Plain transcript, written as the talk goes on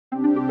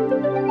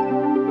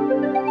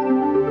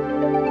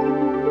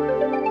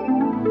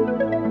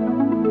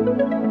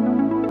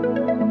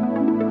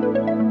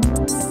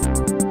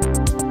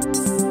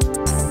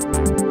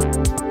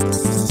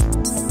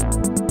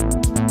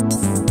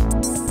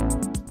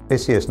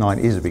SES-9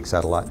 is a big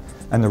satellite,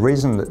 and the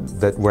reason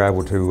that we're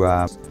able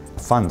to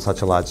fund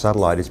such a large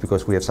satellite is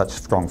because we have such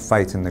strong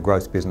faith in the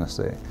growth business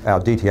there.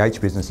 Our DTH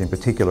business in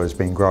particular has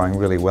been growing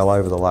really well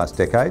over the last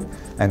decade,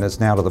 and it's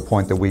now to the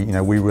point that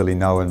we really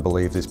know and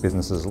believe this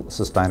business is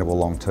sustainable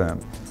long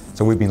term.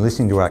 So we've been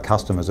listening to our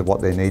customers of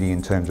what they're needing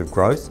in terms of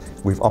growth.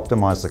 We've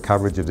optimised the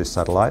coverage of this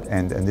satellite,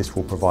 and this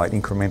will provide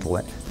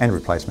incremental and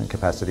replacement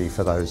capacity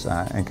for those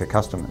anchor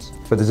customers.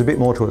 But there's a bit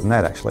more to it than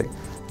that actually.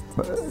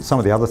 Some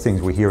of the other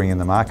things we're hearing in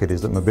the market is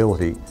that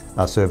mobility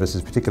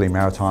services, particularly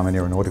maritime and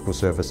aeronautical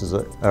services,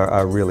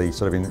 are really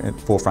sort of in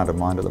forefront of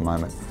mind at the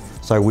moment.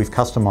 So we've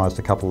customised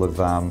a couple of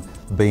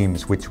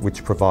beams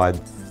which provide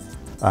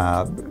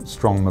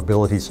strong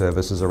mobility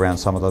services around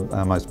some of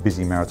the most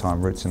busy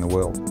maritime routes in the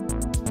world.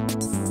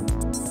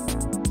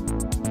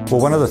 Well,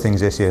 one of the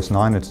things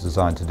SES-9 is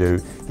designed to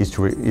do is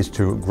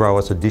to grow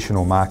its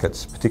additional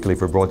markets, particularly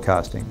for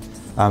broadcasting.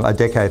 A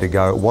decade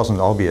ago, it wasn't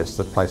obvious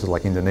that places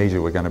like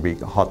Indonesia were going to be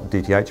hot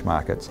DTH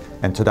markets,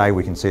 and today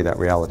we can see that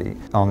reality.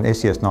 On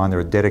SES-9, there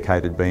are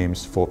dedicated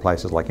beams for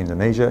places like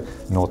Indonesia,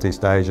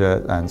 Northeast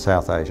Asia, and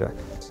South Asia,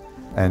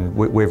 and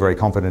we're very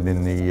confident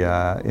in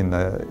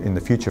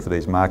the future for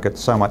these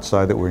markets. So much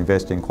so that we're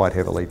investing quite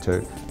heavily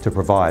to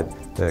provide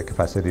the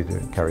capacity to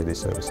carry these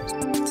services.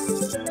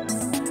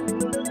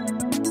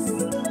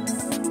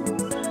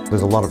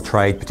 There's a lot of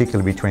trade,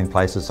 particularly between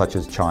places such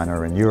as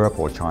China and Europe,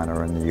 or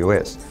China and the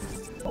US.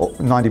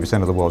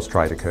 90% of the world's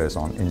trade occurs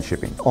in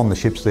shipping. On the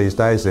ships these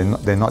days,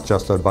 they're not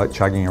just a boat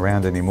chugging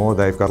around anymore.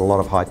 They've got a lot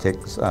of high-tech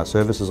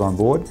services on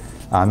board,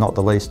 not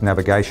the least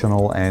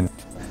navigational and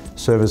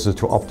services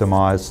to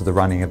optimise the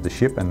running of the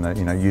ship and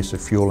the use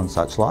of fuel and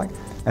such like,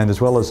 and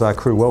as well as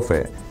crew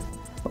welfare.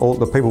 All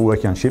the people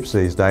working on ships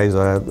these days,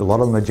 a lot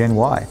of them are Gen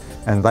Y,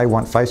 and they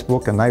want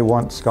Facebook and they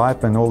want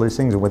Skype and all these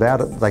things, and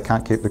without it they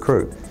can't keep the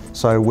crew.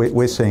 So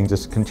we're seeing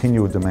just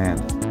continual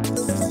demand.